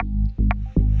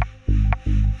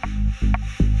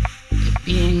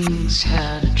beings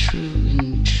had a true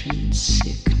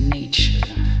intrinsic nature,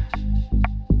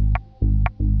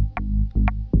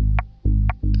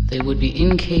 they would be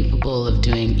incapable of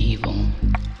doing evil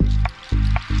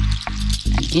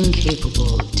and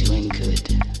incapable of doing good.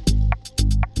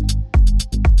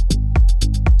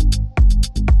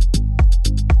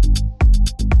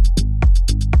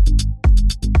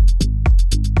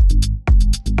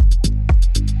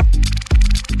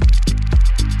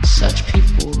 Such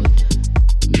people would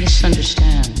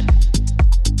misunderstand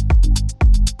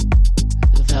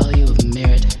the value of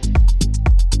merit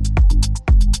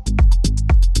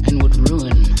and would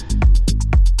ruin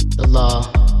the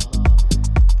law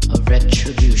of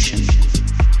retribution.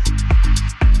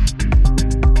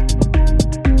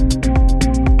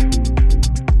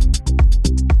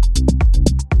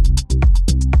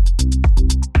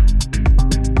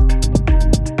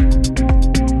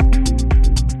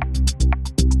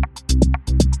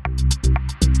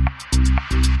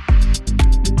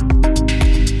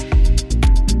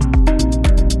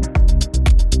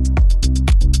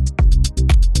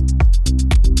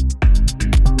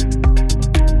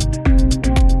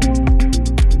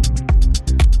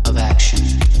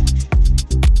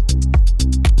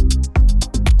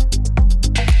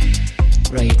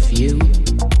 Right view,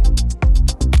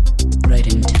 right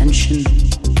intention,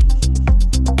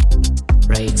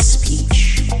 right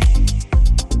speech,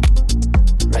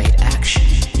 right action,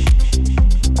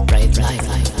 right life.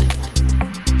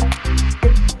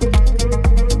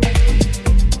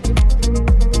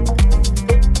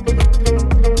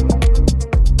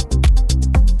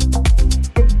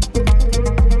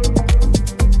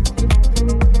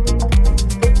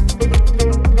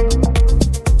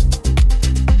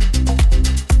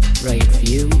 Right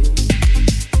view,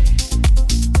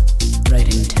 right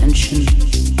intention,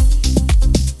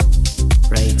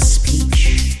 right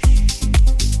speech,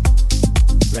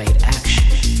 right action,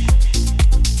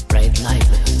 right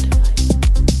livelihood,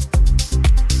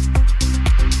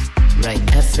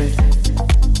 right effort,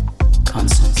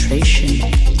 concentration,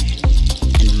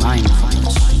 and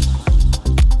mindfulness.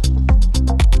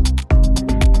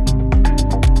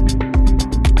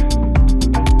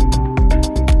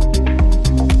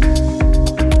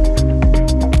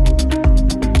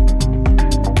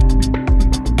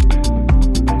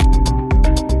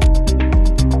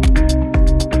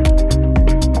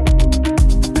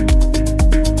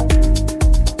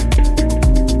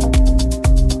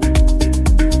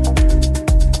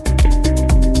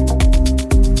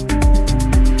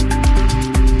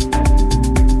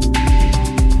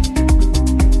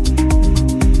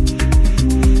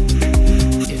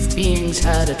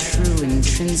 Had a true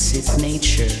intrinsic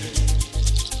nature,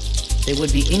 they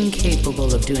would be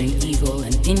incapable of doing evil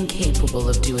and incapable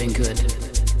of doing good,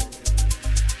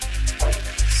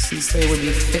 since they would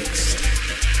be fixed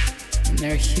in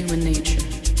their human nature.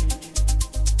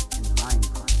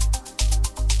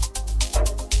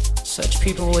 Such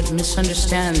people would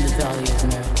misunderstand the value of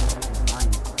merit,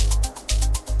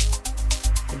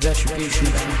 the retribution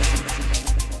of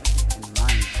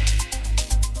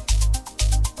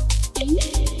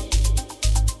action.